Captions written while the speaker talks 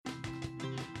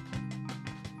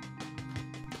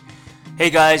Hey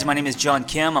guys, my name is John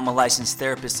Kim. I'm a licensed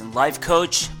therapist and life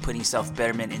coach, putting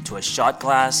self-betterment into a shot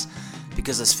glass.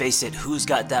 Because let's face it, who's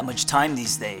got that much time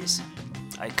these days?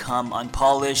 I come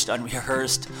unpolished,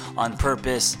 unrehearsed, on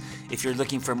purpose. If you're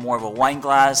looking for more of a wine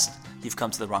glass, you've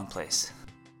come to the wrong place.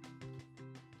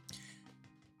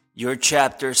 Your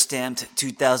chapter stamped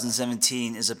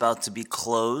 2017 is about to be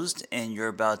closed, and you're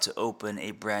about to open a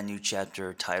brand new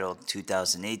chapter titled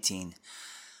 2018.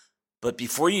 But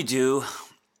before you do,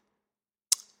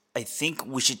 I think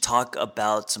we should talk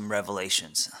about some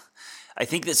revelations. I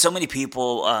think that so many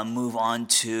people move on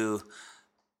to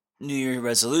New Year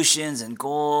resolutions and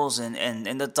goals,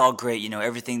 and that's all great. You know,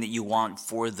 everything that you want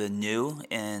for the new,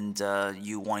 and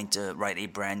you wanting to write a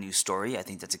brand new story. I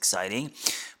think that's exciting.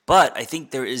 But I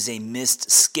think there is a missed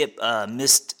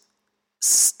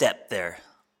step there.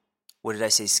 What did I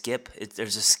say? Skip?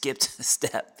 There's a skipped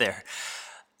step there.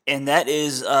 And that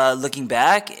is looking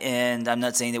back, and I'm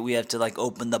not saying that we have to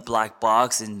open the black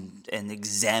box and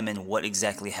examine what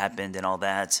exactly happened and all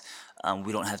that.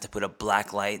 We don't have to put a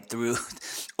black light through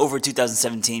over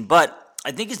 2017, but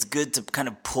I think it's good to kind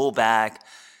of pull back,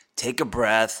 take a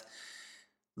breath,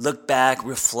 look back,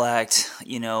 reflect.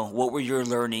 What were your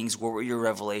learnings? What were your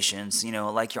revelations?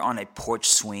 Like you're on a porch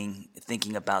swing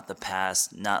thinking about the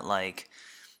past, not like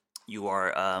you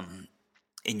are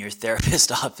in your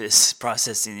therapist office,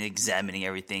 processing, examining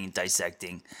everything,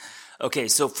 dissecting. Okay,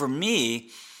 so for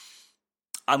me,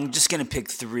 I'm just going to pick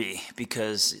three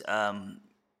because, I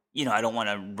don't want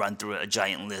to run through a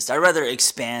giant list. I'd rather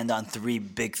expand on three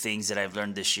big things that I've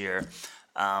learned this year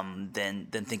than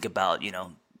think about,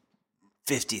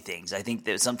 50 things. I think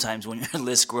that sometimes when your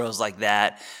list grows like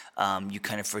that, you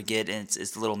kind of forget and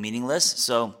it's a little meaningless.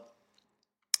 So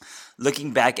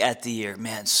looking back at the year,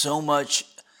 man, so much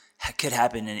could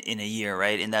happen in a year,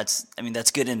 right? And that's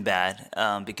good and bad,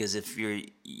 because if your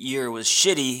year was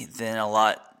shitty, then a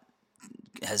lot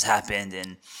has happened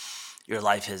and your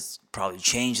life has probably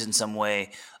changed in some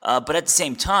way. But at the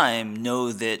same time,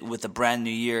 know that with a brand new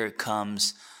year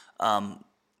comes,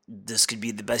 this could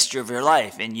be the best year of your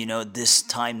life. And, this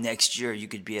time next year, you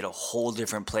could be at a whole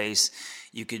different place.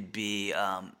 You could be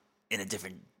in a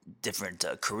different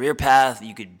career path.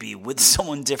 You could be with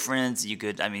someone different. You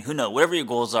could, who knows? Whatever your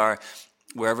goals are,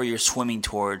 wherever you're swimming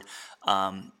toward,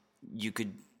 you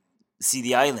could see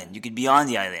the island. You could be on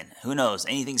the island. Who knows?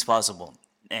 Anything's possible.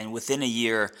 And within a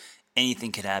year,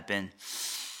 anything could happen.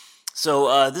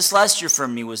 So this last year for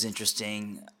me was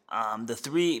interesting. My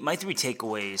three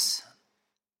takeaways.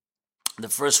 The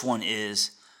first one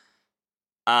is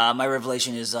my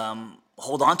revelation is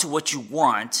hold on to what you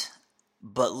want,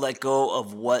 but let go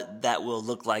of what that will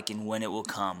look like and when it will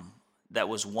come. That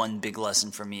was one big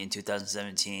lesson for me in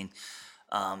 2017.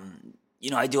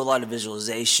 I do a lot of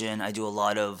visualization. I do a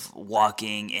lot of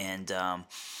walking, and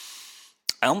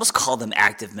I almost call them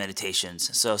active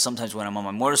meditations. So sometimes when I'm on my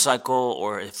motorcycle,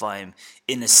 or if I'm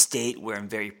in a state where I'm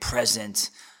very present,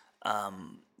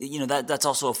 that's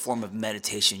also a form of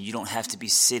meditation. You don't have to be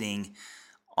sitting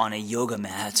on a yoga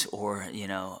mat or,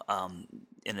 in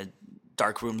a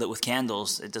dark room lit with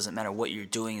candles. It doesn't matter what you're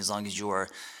doing as long as you are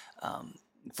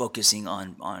focusing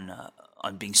on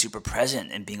being super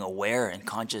present and being aware and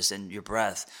conscious in your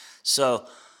breath. So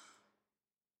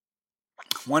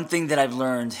one thing that I've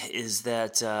learned is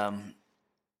that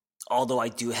although I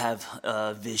do have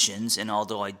visions, and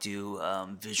although I do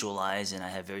visualize, and I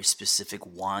have very specific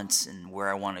wants and where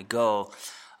I want to go,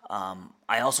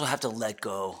 I also have to let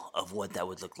go of what that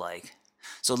would look like.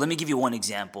 So let me give you one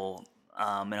example.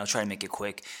 And I'll try to make it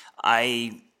quick.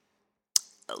 I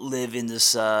live in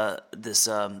this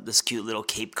cute little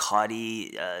Cape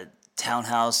Cod-y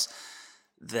townhouse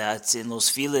that's in Los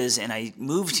Feliz, and I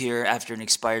moved here after an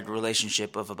expired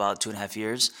relationship of about 2.5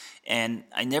 years, and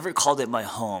I never called it my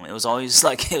home. It was always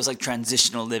like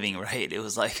transitional living, right? It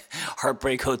was like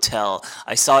Heartbreak Hotel.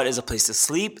 I saw it as a place to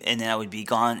sleep, and then I would be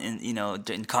gone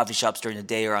in coffee shops during the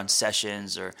day or on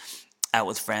sessions or out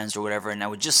with friends or whatever, and I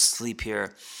would just sleep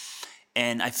here.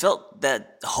 And I felt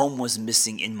that home was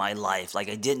missing in my life. Like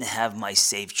I didn't have my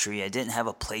safe tree. I didn't have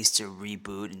a place to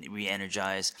reboot and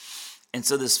re-energize. And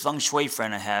so this feng shui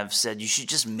friend I have said, you should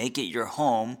just make it your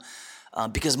home,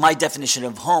 because my definition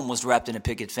of home was wrapped in a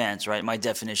picket fence, right? My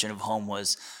definition of home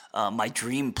was my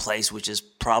dream place, which is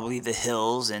probably the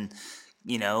hills and,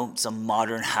 some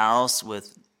modern house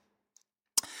with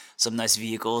some nice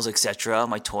vehicles, etc.,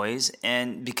 my toys.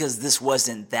 And because this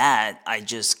wasn't that, I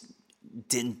just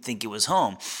didn't think it was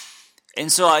home. And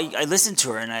so I listened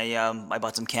to her, and I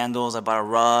bought some candles, I bought a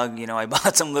rug, I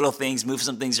bought some little things, moved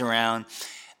some things around.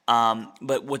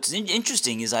 But what's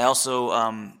interesting is I also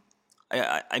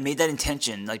I made that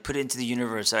intention, like put it into the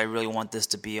universe that I really want this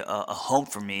to be a home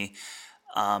for me.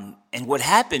 And what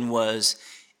happened was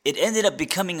it ended up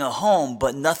becoming a home,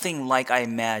 but nothing like I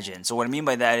imagined. So what I mean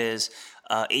by that is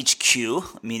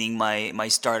HQ, meaning my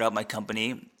startup, my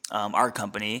company, our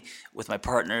company with my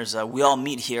partners. We all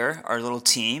meet here, our little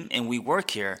team, and we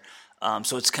work here.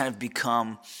 So it's kind of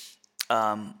become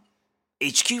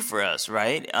HQ for us,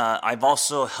 right? I've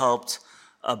also helped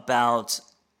about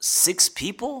 6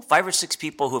 people, 5 or 6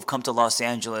 people who have come to Los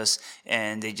Angeles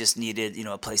and they just needed,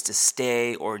 a place to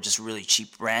stay or just really cheap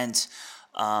rent.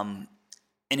 And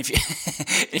if you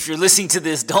if you're listening to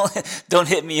this, don't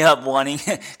hit me up wanting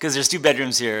because there's 2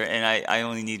 bedrooms here and I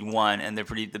only need one and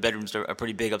the bedrooms are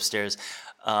pretty big upstairs.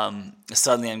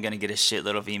 Suddenly I'm gonna get a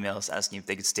shitload of emails asking if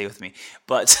they could stay with me.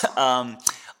 But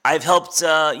I've helped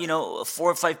 4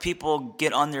 or 5 people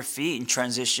get on their feet and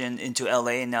transition into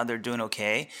LA, and now they're doing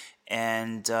okay.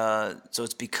 And so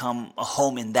it's become a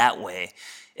home in that way.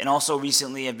 And also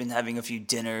recently, I've been having a few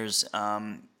dinners,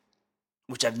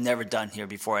 which I've never done here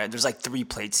before. There's like 3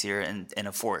 plates here and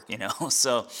a fork,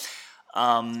 So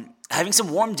having some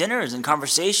warm dinners and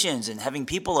conversations and having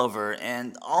people over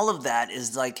and all of that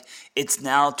is like it's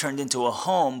now turned into a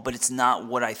home, but it's not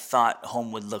what I thought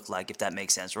home would look like, if that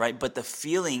makes sense, right? But the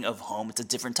feeling of home, it's a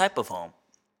different type of home.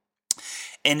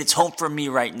 And it's home for me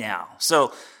right now.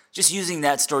 So just using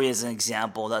that story as an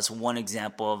example, that's one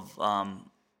example of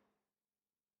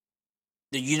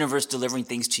the universe delivering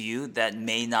things to you that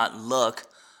may not look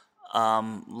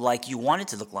like you want it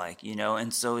to look like,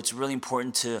 And so it's really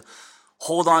important to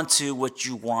hold on to what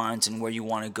you want and where you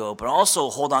want to go, but also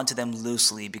hold on to them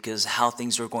loosely because how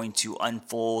things are going to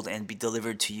unfold and be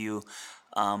delivered to you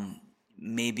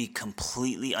may be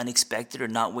completely unexpected or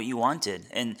not what you wanted.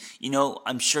 And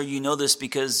I'm sure you know this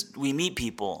because we meet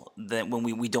people that when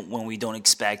we don't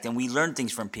expect, and we learn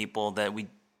things from people that we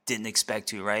didn't expect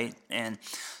to, right? And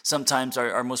sometimes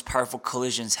our most powerful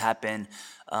collisions happen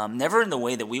never in the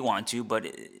way that we want to, but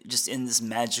just in this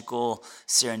magical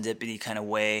serendipity kind of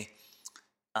way.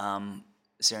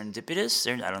 Serendipitous?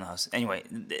 I don't know. Anyway,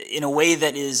 in a way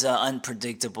that is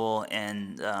unpredictable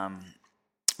and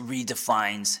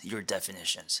redefines your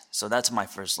definitions. So that's my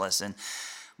first lesson.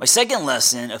 My second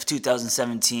lesson of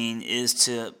 2017 is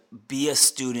to be a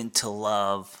student to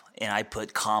love, and I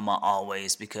put comma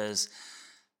always because,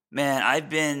 man, I've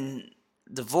been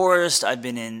divorced. I've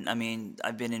been in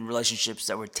relationships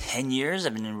that were 10 years.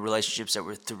 I've been in relationships that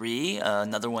were 3.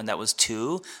 Another one that was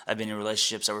 2. I've been in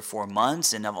relationships that were 4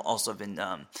 months, and I've also been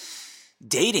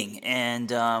dating.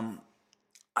 And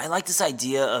I like this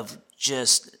idea of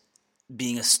just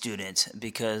being a student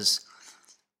because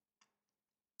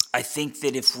I think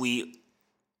that if we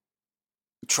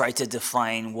try to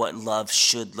define what love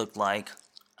should look like,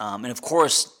 and of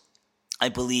course, I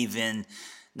believe in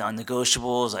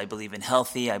non-negotiables, I believe in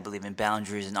healthy, I believe in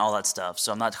boundaries and all that stuff.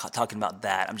 So I'm not talking about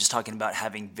that. I'm just talking about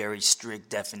having very strict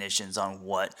definitions on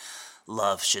what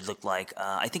love should look like.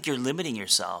 I think you're limiting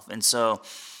yourself. And so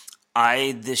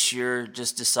I this year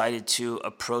just decided to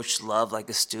approach love like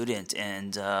a student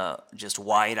and just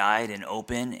wide-eyed and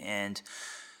open, and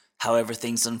however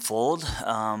things unfold,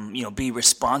 be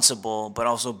responsible, but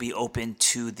also be open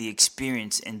to the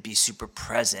experience and be super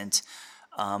present.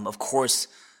 Of course,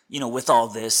 with all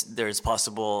this, there's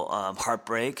possible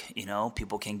heartbreak.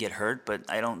 People can get hurt, but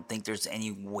I don't think there's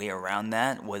any way around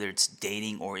that, whether it's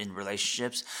dating or in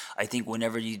relationships. I think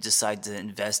whenever you decide to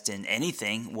invest in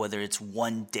anything, whether it's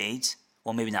one date,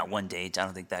 well, maybe not one date, I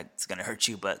don't think that's going to hurt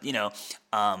you, but,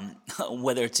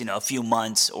 whether it's, a few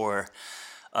months or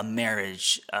a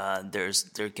marriage,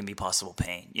 there can be possible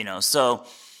pain, So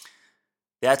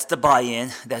that's the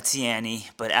buy-in, that's the ante.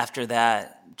 But after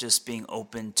that, just being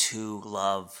open to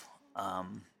love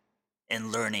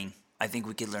and learning. I think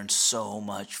we could learn so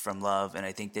much from love. And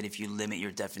I think that if you limit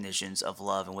your definitions of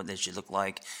love and what that should look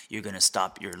like, you're going to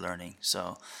stop your learning.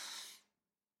 So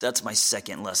that's my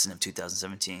second lesson of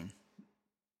 2017.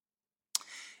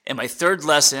 And my third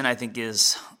lesson, I think,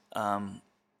 is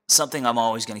something I'm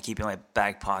always going to keep in my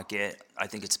back pocket. I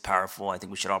think it's powerful. I think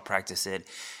we should all practice it.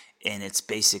 And it's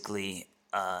basically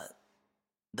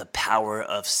the power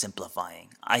of simplifying.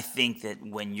 I think that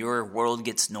when your world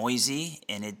gets noisy,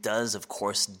 and it does, of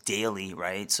course, daily,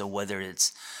 right? So whether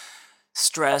it's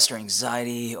stress or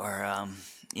anxiety or,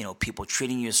 people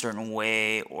treating you a certain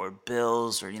way or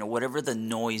bills or, whatever the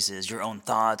noise is, your own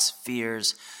thoughts,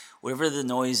 fears, whatever the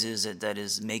noise is that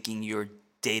is making your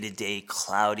day-to-day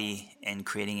cloudy and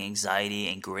creating anxiety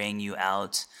and graying you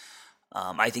out,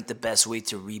 I think the best way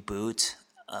to reboot,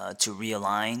 to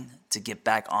realign, to get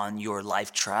back on your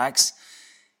life tracks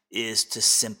is to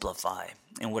simplify.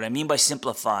 And what I mean by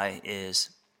simplify is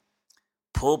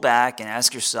pull back and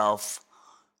ask yourself,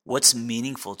 what's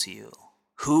meaningful to you?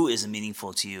 Who is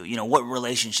meaningful to you? What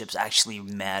relationships actually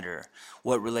matter?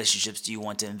 What relationships do you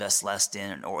want to invest less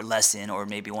in, or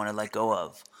maybe want to let go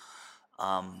of?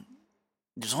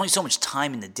 There's only so much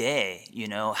time in the day,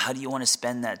 How do you want to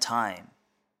spend that time?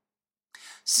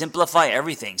 Simplify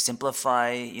everything.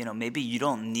 Simplify, maybe you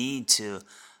don't need to.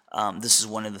 This is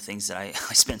one of the things that I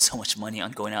spend so much money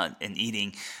on, going out and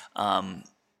eating.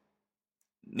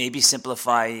 Maybe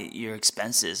simplify your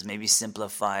expenses. Maybe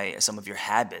simplify some of your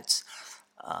habits.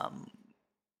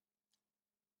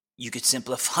 You could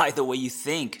simplify the way you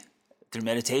think through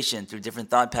meditation, through different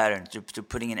thought patterns, through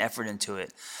putting an effort into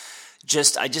it.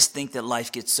 I just think that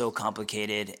life gets so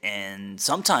complicated, and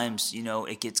sometimes,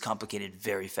 it gets complicated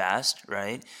very fast,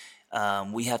 right?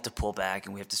 We have to pull back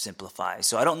and we have to simplify.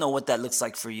 So I don't know what that looks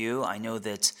like for you. I know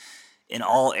that in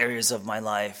all areas of my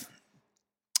life,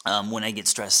 when I get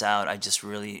stressed out, I just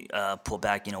really pull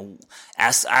back.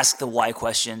 Ask the why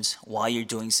questions: why you're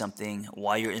doing something,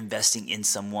 why you're investing in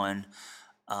someone,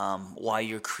 why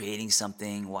you're creating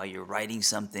something, why you're writing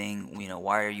something.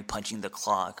 Why are you punching the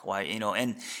clock? Why,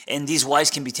 and these whys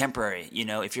can be temporary.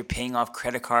 If you're paying off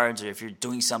credit cards, or if you're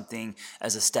doing something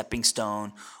as a stepping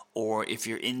stone, or if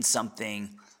you're in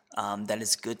something that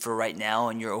is good for right now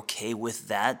and you're okay with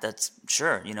that, that's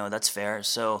sure. That's fair.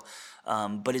 So.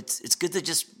 But it's good to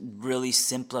just really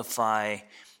simplify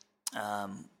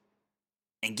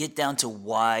and get down to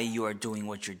why you are doing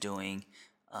what you're doing.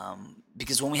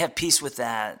 Because when we have peace with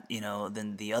that,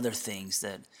 then the other things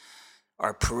that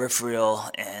are peripheral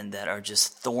and that are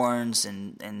just thorns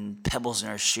and pebbles in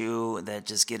our shoe that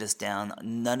just get us down,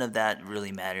 none of that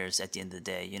really matters at the end of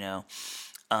the day.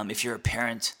 If you're a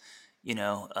parent,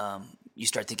 you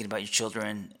start thinking about your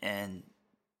children, and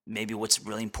maybe what's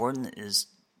really important is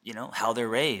how they're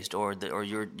raised, or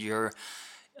your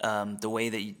the way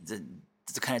that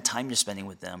the kind of time you're spending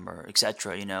with them, or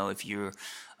etc. If you're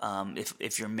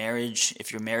if you're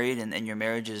married, and your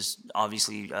marriage is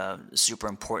obviously super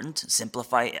important,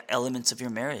 simplify elements of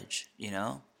your marriage.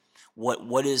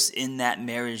 What is in that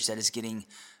marriage that is getting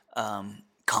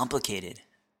complicated?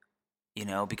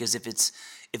 Because if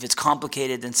it's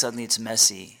complicated, then suddenly it's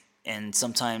messy, and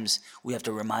sometimes we have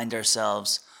to remind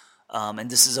ourselves. And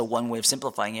this is one way of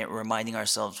simplifying it, reminding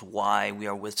ourselves why we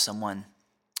are with someone,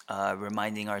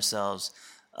 reminding ourselves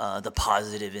the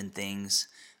positive in things.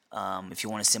 If you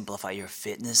want to simplify your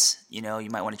fitness, you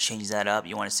might want to change that up.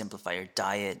 You want to simplify your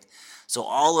diet. So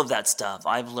all of that stuff,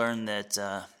 I've learned that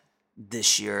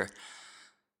this year,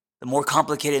 the more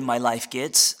complicated my life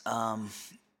gets,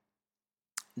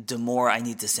 the more I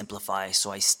need to simplify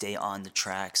so I stay on the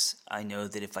tracks. I know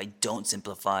that if I don't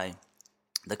simplify,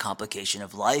 the complication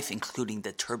of life, including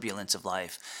the turbulence of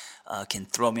life, can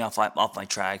throw me off my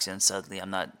tracks, and suddenly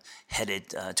I'm not headed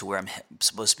to where I'm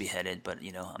supposed to be headed, but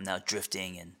I'm now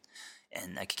drifting,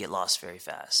 and I could get lost very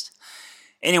fast.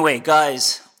 Anyway,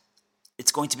 guys,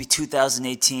 it's going to be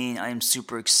 2018. I am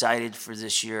super excited for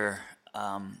this year,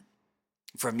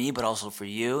 for me, but also for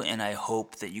you, and I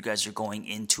hope that you guys are going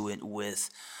into it with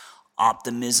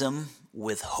optimism,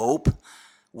 with hope,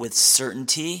 with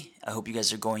certainty. I hope you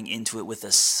guys are going into it with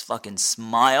a fucking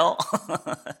smile.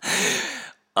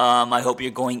 I hope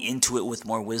you're going into it with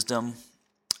more wisdom.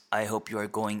 I hope you are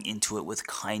going into it with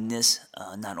kindness,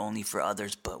 not only for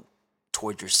others, but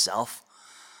toward yourself.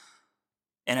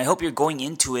 And I hope you're going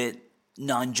into it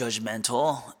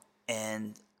non-judgmental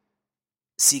and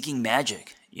seeking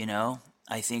magic.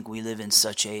 I think we live in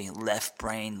such a left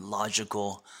brain,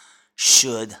 logical,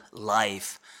 should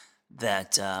life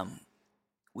that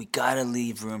we gotta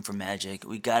leave room for magic.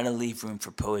 We gotta leave room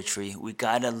for poetry. We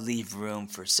gotta leave room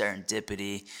for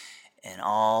serendipity and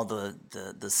all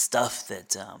the stuff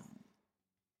that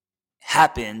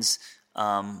happens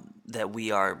that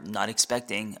we are not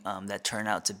expecting, that turn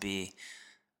out to be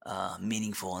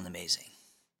meaningful and amazing.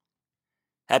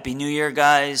 Happy New Year,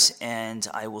 guys, and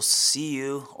I will see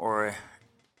you, or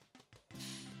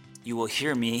you will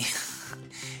hear me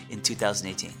in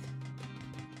 2018.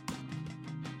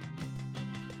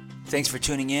 Thanks for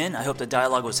tuning in. I hope the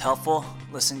dialogue was helpful.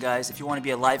 Listen, guys, if you want to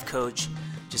be a life coach,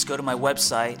 just go to my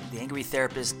website,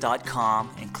 theangrytherapist.com,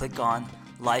 and click on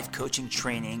Life Coaching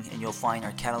Training, and you'll find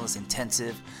our Catalyst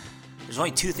Intensive. There's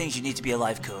only 2 things you need to be a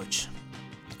life coach: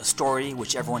 a story,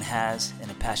 which everyone has,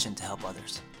 and a passion to help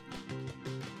others.